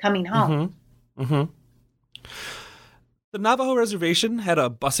coming home. Mm-hmm. Mm-hmm. The Navajo Reservation had a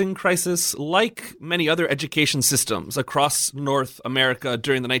busing crisis like many other education systems across North America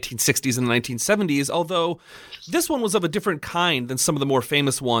during the 1960s and the 1970s, although this one was of a different kind than some of the more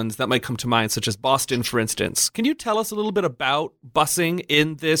famous ones that might come to mind, such as Boston, for instance. Can you tell us a little bit about busing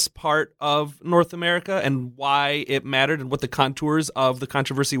in this part of North America and why it mattered and what the contours of the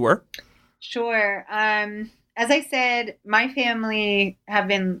controversy were? Sure. As I said, my family have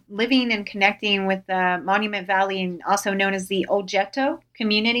been living and connecting with the Monument Valley, and also known as the Oljeto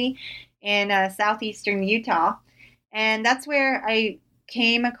community in southeastern Utah. And that's where I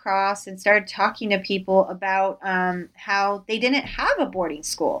came across and started talking to people about how they didn't have a boarding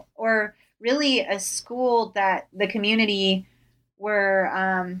school, or really a school that the community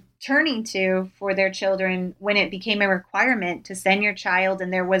were turning to for their children when it became a requirement to send your child,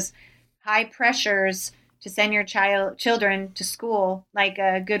 and there was high pressures to send your children to school. Like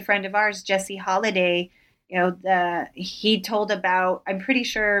a good friend of ours, Jesse Holiday, he told about, I'm pretty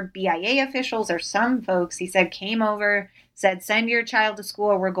sure BIA officials or some folks, he said, came over, said, send your child to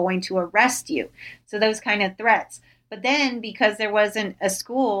school or we're going to arrest you. So those kind of threats. But then because there wasn't a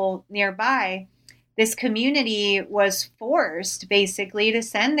school nearby, this community was forced basically to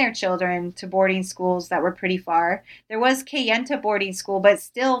send their children to boarding schools that were pretty far. There was Kayenta boarding school, but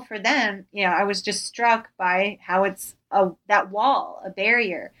still for them, I was just struck by how it's that wall, a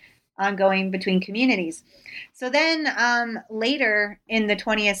barrier ongoing between communities. So then later in the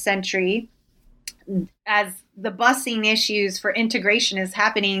 20th century, as the busing issues for integration is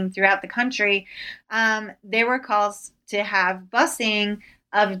happening throughout the country, there were calls to have busing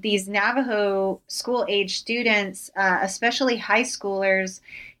of these Navajo school-age students, especially high schoolers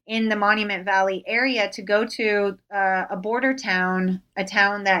in the Monument Valley area, to go to a border town, a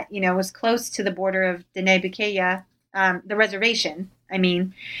town that, was close to the border of Diné Bikéyah, the reservation,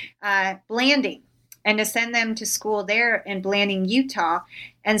 Blanding, and to send them to school there in Blanding, Utah.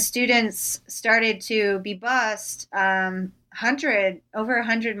 And students started to be bused over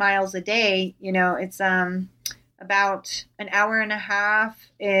 100 miles a day. It's about an hour and a half,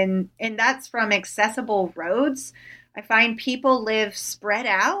 and that's from accessible roads. I find people live spread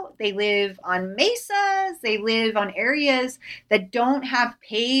out. They live on mesas. They live on areas that don't have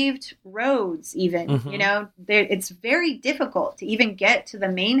paved roads even. Mm-hmm. It's very difficult to even get to the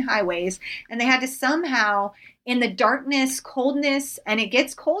main highways. And they had to somehow, in the darkness, coldness, and it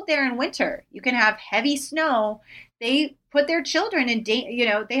gets cold there in winter. You can have heavy snow. They put their children in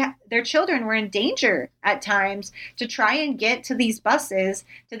their children were in danger at times to try and get to these buses,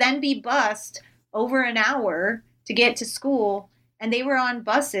 to then be bused over an hour to get to school. And they were on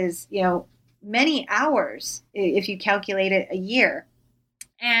buses, many hours if you calculate it a year.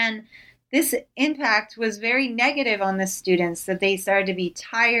 And this impact was very negative on the students, that they started to be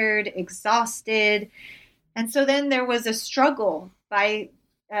tired, exhausted. And so then there was a struggle by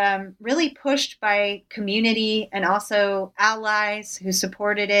really pushed by community and also allies who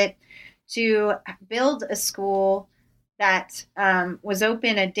supported it, to build a school that was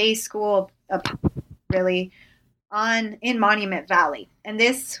open, a day school, really, in Monument Valley. And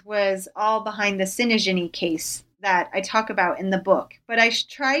this was all behind the Sinigine case that I talk about in the book. But I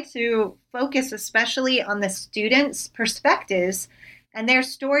try to focus especially on the students' perspectives and their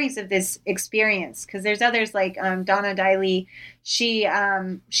stories of this experience, because there's others like Donna Diley. She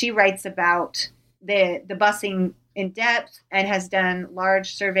writes about the busing in depth and has done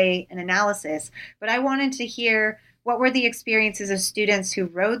large survey and analysis. But I wanted to hear, what were the experiences of students who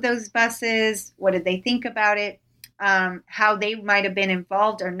rode those buses? What did they think about it? How they might have been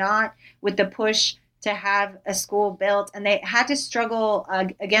involved or not with the push to have a school built. And they had to struggle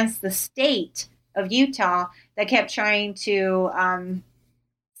against the state of Utah that kept trying to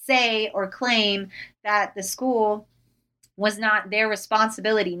say or claim that the school was not their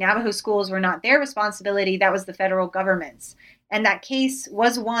responsibility. Navajo schools were not their responsibility. That was the federal government's. And that case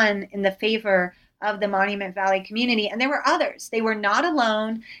was won in the favor of the Monument Valley community. And there were others. They were not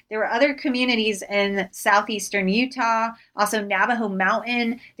alone. There were other communities in southeastern Utah, also Navajo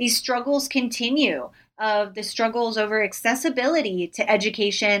Mountain. These struggles continue, of the struggles over accessibility to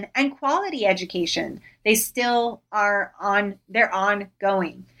education and quality education. They still are they're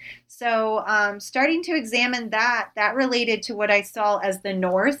ongoing. So starting to examine that related to what I saw as the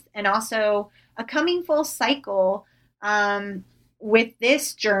North, and also a coming full cycle with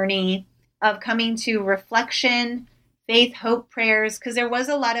this journey of coming to reflection, faith, hope, prayers, because there was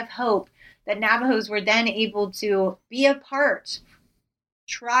a lot of hope that Navajos were then able to be a part,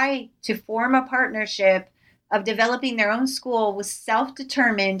 try to form a partnership of developing their own school with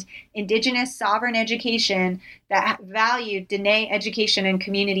self-determined indigenous sovereign education that valued Diné education and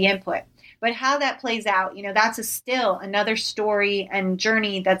community input. But how that plays out, that's still another story and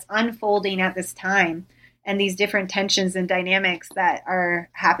journey that's unfolding at this time, and these different tensions and dynamics that are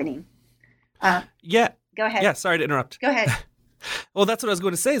happening. Yeah. Go ahead. Yeah, sorry to interrupt. Go ahead. Well, that's what I was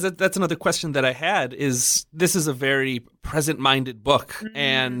going to say. That's another question that I had. Is this is a very present-minded book,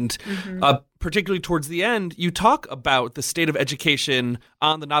 and particularly towards the end, you talk about the state of education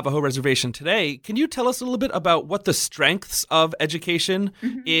on the Navajo reservation today. Can you tell us a little bit about what the strengths of education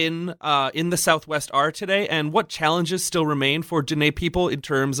in the Southwest are today, and what challenges still remain for Diné people in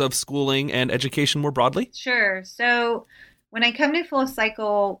terms of schooling and education more broadly? Sure. So when I come to Full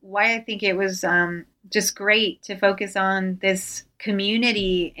Cycle, why I think it was just great to focus on this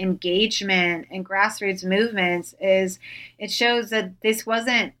community engagement and grassroots movements is it shows that this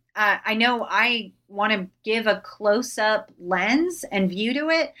wasn't, I know I want to give a close-up lens and view to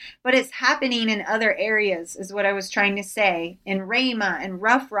it, but it's happening in other areas is what I was trying to say. In Rama and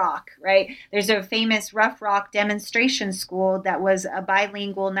Rough Rock, right? There's a famous Rough Rock demonstration school that was a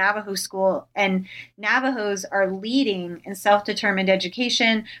bilingual Navajo school, and Navajos are leading in self-determined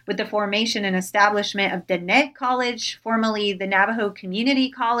education with the formation and establishment of Diné College, formerly the Navajo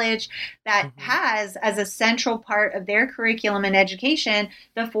Community College, that has as a central part of their curriculum and education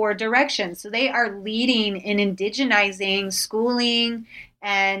the 4 directions. So they are leading in indigenizing schooling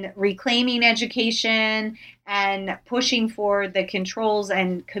and reclaiming education and pushing for the controls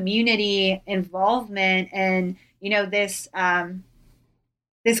and community involvement and, this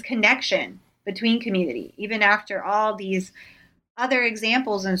connection between community, even after all these other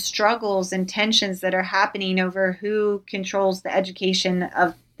examples and struggles and tensions that are happening over who controls the education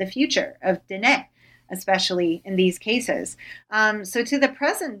of the future of Diné, especially in these cases. So to the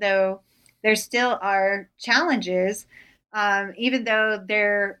present, though, there still are challenges, even though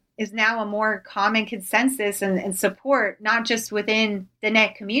there is now a more common consensus and support, not just within the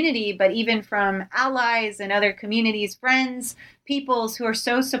Diné community, but even from allies and other communities, friends, peoples who are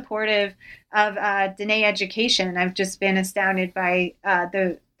so supportive of Diné education. I've just been astounded by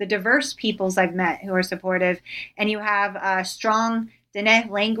the diverse peoples I've met who are supportive. And you have strong Diné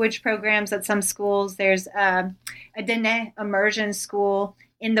language programs at some schools. There's a Diné immersion school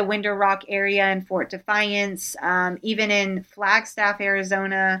in the Window Rock area in Fort Defiance, even in Flagstaff,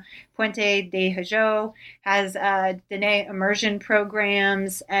 Arizona, Puente de Hajo has Diné immersion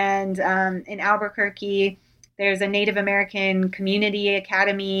programs, and in Albuquerque, there's a Native American Community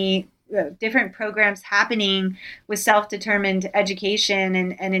Academy, different programs happening with self-determined education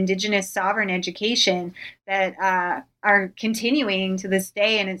and indigenous sovereign education that are continuing to this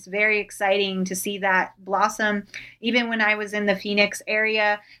day. And it's very exciting to see that blossom. Even when I was in the Phoenix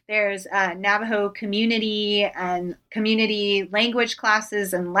area, there's Navajo community and community language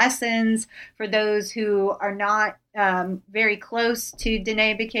classes and lessons for those who are not very close to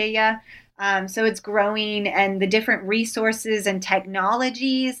Diné Bikéyah. So it's growing, and the different resources and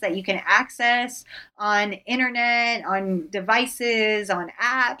technologies that you can access on internet, on devices, on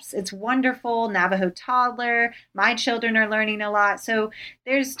apps. It's wonderful. Navajo Toddler. My children are learning a lot. So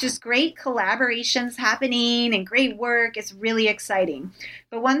there's just great collaborations happening and great work. It's really exciting.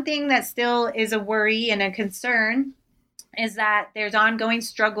 But one thing that still is a worry and a concern is that there's ongoing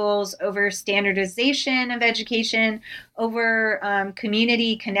struggles over standardization of education, over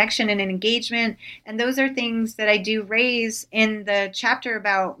community connection and engagement. And those are things that I do raise in the chapter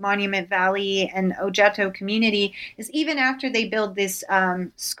about Monument Valley and Ojeto community, is even after they build this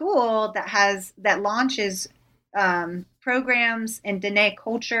school that launches programs in Diné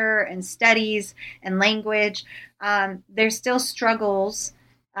culture and studies and language, there's still struggles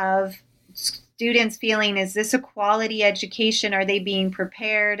of students feeling, is this a quality education? Are they being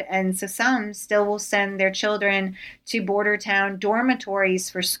prepared? And so some still will send their children to border town dormitories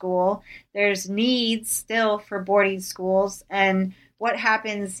for school. There's needs still for boarding schools. And what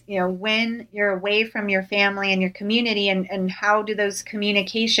happens, when you're away from your family and your community, and how do those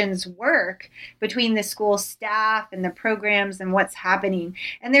communications work between the school staff and the programs and what's happening?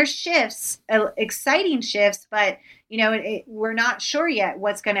 And there's shifts, exciting shifts, but we're not sure yet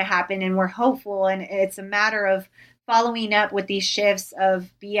what's going to happen, and we're hopeful. And it's a matter of following up with these shifts of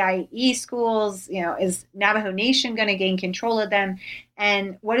BIE schools. Is Navajo Nation going to gain control of them?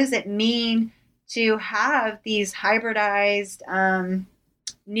 And what does it mean to have these hybridized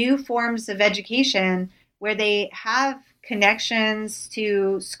new forms of education where they have connections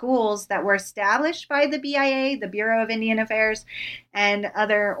to schools that were established by the BIA, the Bureau of Indian Affairs, and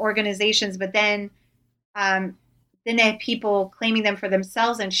other organizations, but then Dene people claiming them for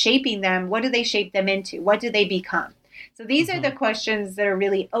themselves and shaping them, what do they shape them into? What do they become? So these are the questions that are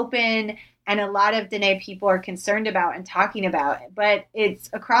really open and a lot of Dene people are concerned about and talking about. But it's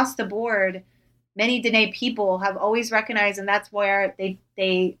across the board. Many Dene people have always recognized, and that's where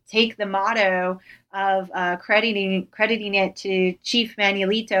they take the motto of crediting it to Chief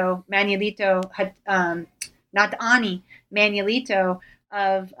Manuelito Nat'ani Manuelito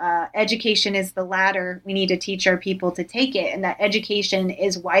of education is the ladder. We need to teach our people to take it, and that education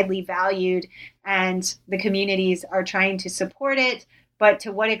is widely valued, and the communities are trying to support it. But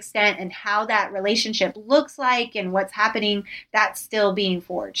to what extent and how that relationship looks like and what's happening, that's still being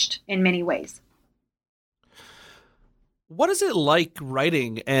forged in many ways. What is it like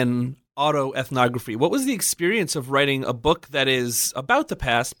writing an autoethnography? What was the experience of writing a book that is about the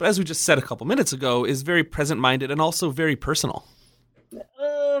past, but as we just said a couple minutes ago, is very present-minded and also very personal?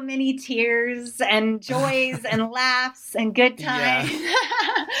 Oh, many tears and joys and laughs and good times. Yeah.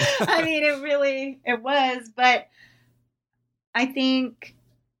 I mean, it was, but I think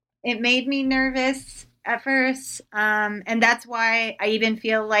it made me nervous at first. And that's why I even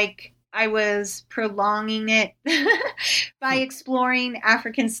feel like I was prolonging it by exploring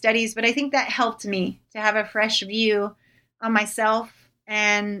African studies. But I think that helped me to have a fresh view on myself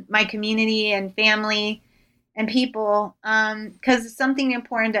and my community and family and people. Because something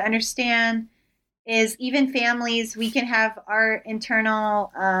important to understand is even families, we can have our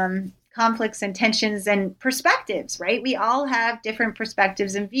internal conflicts and tensions and perspectives, right? We all have different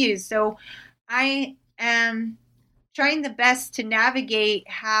perspectives and views. So I am trying the best to navigate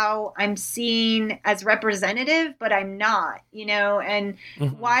how I'm seen as representative, but I'm not, and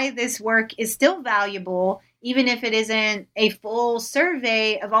why this work is still valuable, even if it isn't a full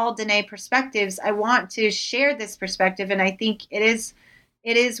survey of all Dene perspectives. I want to share this perspective, and I think it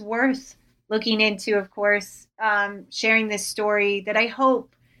is worth looking into, of course, sharing this story that I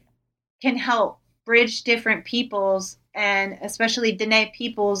hope can help bridge different peoples, and especially Dene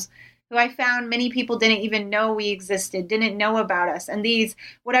peoples, who I found many people didn't even know we existed, didn't know about us. And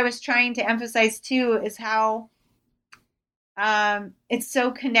what I was trying to emphasize too is how it's so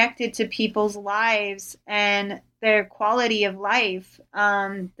connected to people's lives and their quality of life,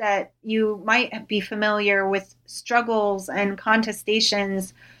 that you might be familiar with struggles and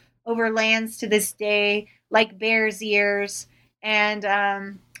contestations over lands to this day, like Bears Ears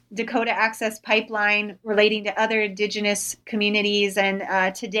and Dakota Access Pipeline relating to other indigenous communities. And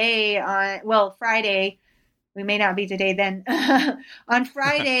today Friday, we may not be today then, on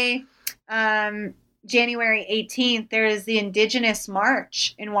Friday, January 18th, there is the Indigenous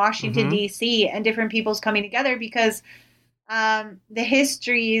March in Washington, D.C., and different peoples coming together because the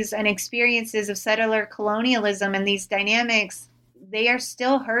histories and experiences of settler colonialism and these dynamics, they are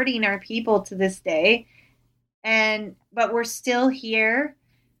still hurting our people to this day. But we're still here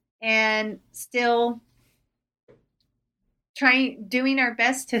and still doing our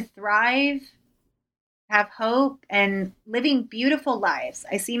best to thrive, have hope, and living beautiful lives.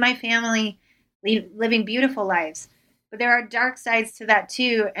 I see my family living beautiful lives, but there are dark sides to that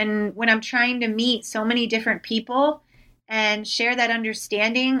too. And when I'm trying to meet so many different people and share that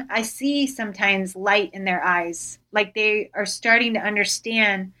understanding, I see sometimes light in their eyes, like they are starting to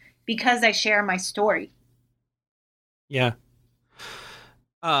understand because I share my story. Yeah.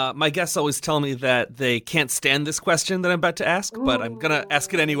 My guests always tell me that they can't stand this question that I'm about to ask, but I'm gonna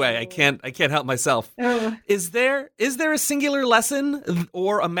ask it anyway. I can't help myself. Is there a singular lesson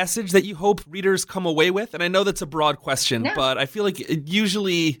or a message that you hope readers come away with? And I know that's a broad question, but I feel like it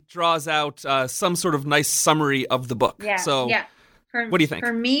usually draws out some sort of nice summary of the book. Yeah. So, what do you think?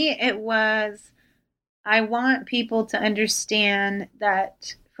 For me, it was, I want people to understand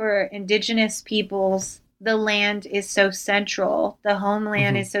that for Indigenous peoples, the land is so central. The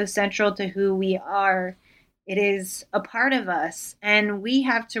homeland is so central to who we are. It is a part of us. And we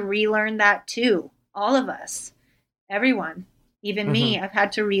have to relearn that too. All of us. Everyone. Even me. I've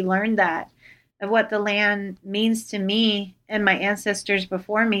had to relearn that. Of what the land means to me and my ancestors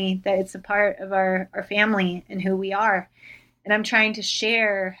before me. That it's a part of our family and who we are. And I'm trying to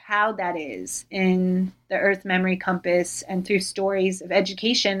share how that is in the Earth Memory Compass and through stories of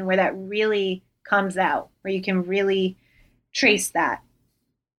education where that really comes out, where you can really trace that.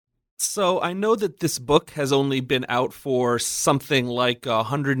 So I know that this book has only been out for something like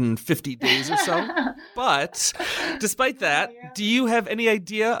 150 days or so. But despite that, do you have any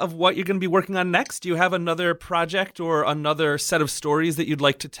idea of what you're going to be working on next? Do you have another project or another set of stories that you'd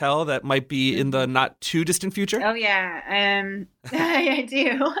like to tell that might be in the not too distant future? Oh, yeah. I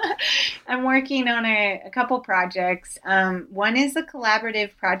do. I'm working on a couple projects. One is a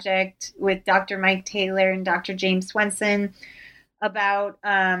collaborative project with Dr. Mike Taylor and Dr. James Swenson about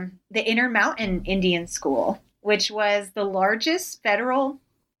the Intermountain Indian School, which was the largest federal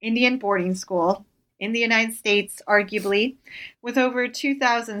Indian boarding school in the United States, arguably, with over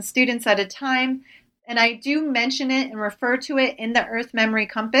 2,000 students at a time. And I do mention it and refer to it in the Earth Memory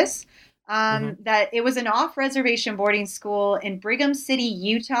Compass, that it was an off-reservation boarding school in Brigham City,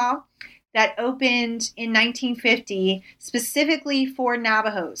 Utah, that opened in 1950 specifically for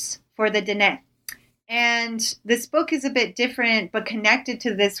Navajos, for the Diné. And this book is a bit different, but connected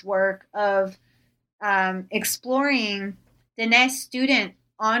to this work of exploring Diné student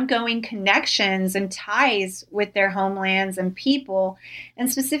ongoing connections and ties with their homelands and people, and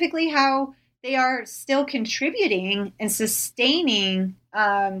specifically how they are still contributing and sustaining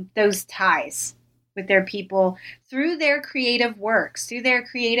those ties with their people through their creative works, through their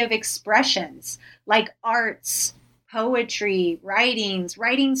creative expressions, like arts, poetry, writing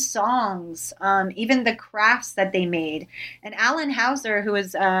songs, even the crafts that they made. And Alan Hauser, who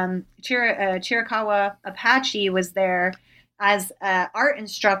was Chiricahua Apache, was there as an art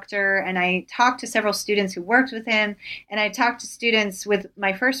instructor, and I talked to several students who worked with him, and I talked to students with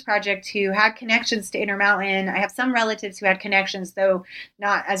my first project who had connections to Intermountain. I have some relatives who had connections, though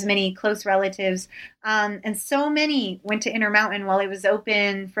not as many close relatives, and so many went to Intermountain while it was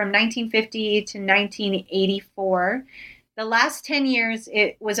open from 1950 to 1984. The last 10 years,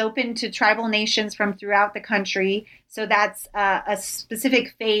 it was open to tribal nations from throughout the country. So that's a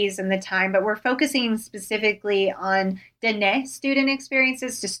specific phase in the time. But we're focusing specifically on Diné student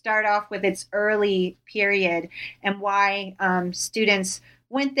experiences to start off with its early period and why students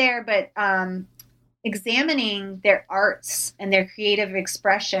went there, but examining their arts and their creative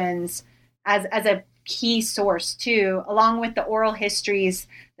expressions as a key source too, along with the oral histories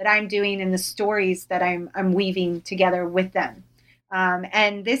that I'm doing and the stories that I'm weaving together with them.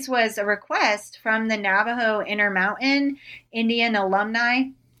 And this was a request from the Navajo Intermountain Indian alumni,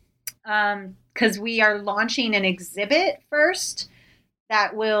 because we are launching an exhibit first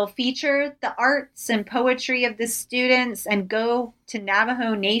that will feature the arts and poetry of the students and go to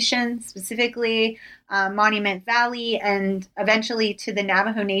Navajo Nation, specifically Monument Valley, and eventually to the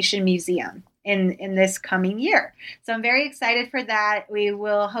Navajo Nation Museum in this coming year. So I'm very excited for that. We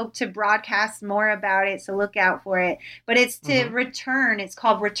will hope to broadcast more about it, so look out for it. But it's to return. It's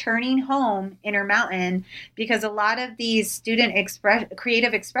called Returning Home Intermountain, because a lot of these student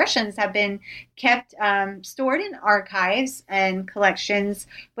creative expressions have been kept stored in archives and collections,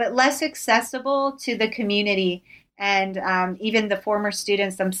 but less accessible to the community and even the former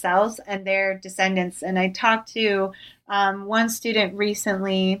students themselves and their descendants. And I talked to one student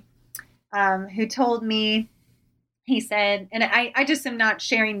recently who told me, he said, and I just am not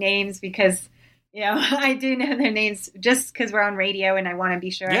sharing names because, I do know their names just because we're on radio and I want to be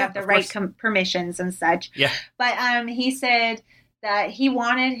sure I have the right permissions and such. Yeah. But he said that he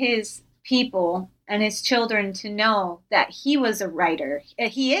wanted his people and his children to know that he was a writer.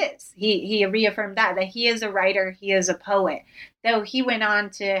 He is. He reaffirmed that he is a writer. He is a poet. Though he went on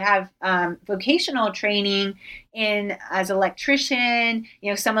to have vocational training as an electrician.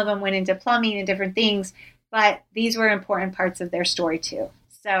 Some of them went into plumbing and different things, but these were important parts of their story too.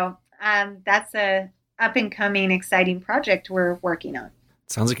 So that's a up and coming, exciting project we're working on.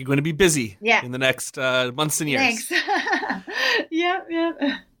 Sounds like you're going to be busy in the next months and years. Thanks. Yep.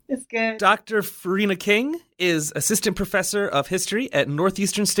 It's good. Dr. Farina King is assistant professor of history at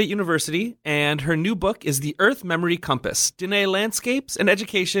Northeastern State University, and her new book is The Earth Memory Compass, Diné Landscapes and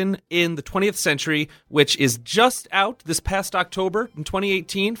Education in the 20th Century, which is just out this past October in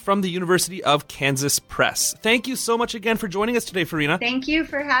 2018 from the University of Kansas Press. Thank you so much again for joining us today, Farina. Thank you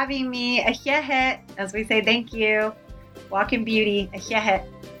for having me. Ahiahet, as we say, thank you. Walk in beauty. Ahiahet.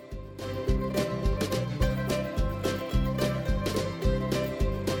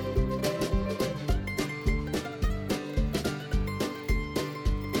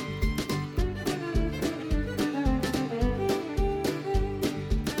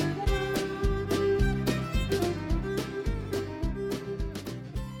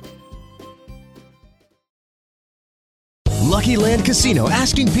 Lucky Land Casino,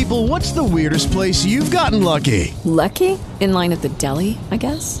 asking people, what's the weirdest place you've gotten lucky? Lucky? In line at the deli, I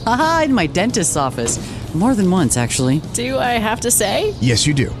guess? Aha, in my dentist's office. More than once, actually. Do I have to say? Yes,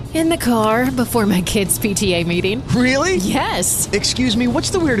 you do. In the car before my kids' PTA meeting. Really? Yes. Excuse me,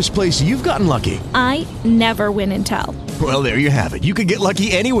 what's the weirdest place you've gotten lucky? I never win and tell. Well, there you have it. You can get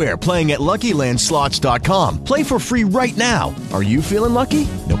lucky anywhere, playing at LuckyLandSlots.com. Play for free right now. Are you feeling lucky?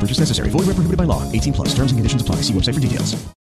 No purchase necessary. Void where prohibited by law. 18 plus. Terms and conditions apply. See website for details.